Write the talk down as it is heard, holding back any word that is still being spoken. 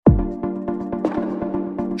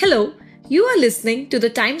Hello, you are listening to the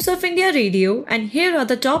Times of India radio, and here are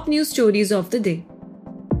the top news stories of the day.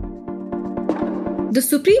 The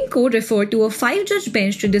Supreme Court referred to a 5-judge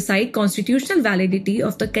bench to decide constitutional validity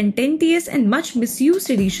of the contentious and much misused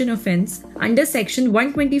sedition offence under Section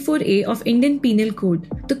 124A of Indian Penal Code.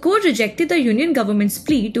 The court rejected the Union government's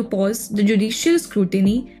plea to pause the judicial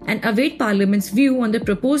scrutiny and await Parliament's view on the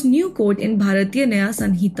proposed new code in Bharatiya Nyaya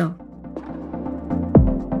Sanhita.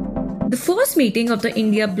 The first meeting of the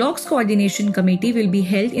India Bloc's Coordination Committee will be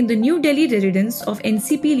held in the New Delhi residence of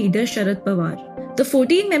NCP leader Sharad Pawar. The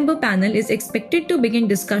 14-member panel is expected to begin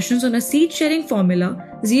discussions on a seat-sharing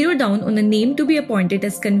formula, zero down on a name to be appointed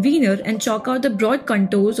as convener, and chalk out the broad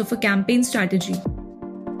contours of a campaign strategy.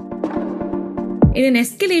 In an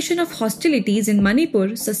escalation of hostilities in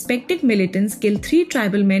Manipur, suspected militants killed 3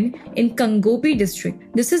 tribal men in Kangopi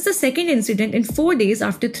district. This is the second incident in 4 days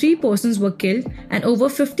after 3 persons were killed and over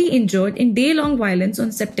 50 injured in day-long violence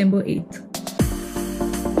on September 8th.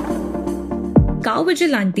 Cow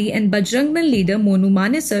vigilante and Bajrang Dal leader Monu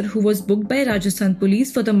Manesar, who was booked by Rajasthan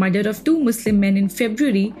police for the murder of 2 Muslim men in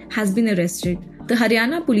February, has been arrested. The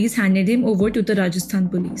Haryana police handed him over to the Rajasthan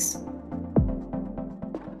police.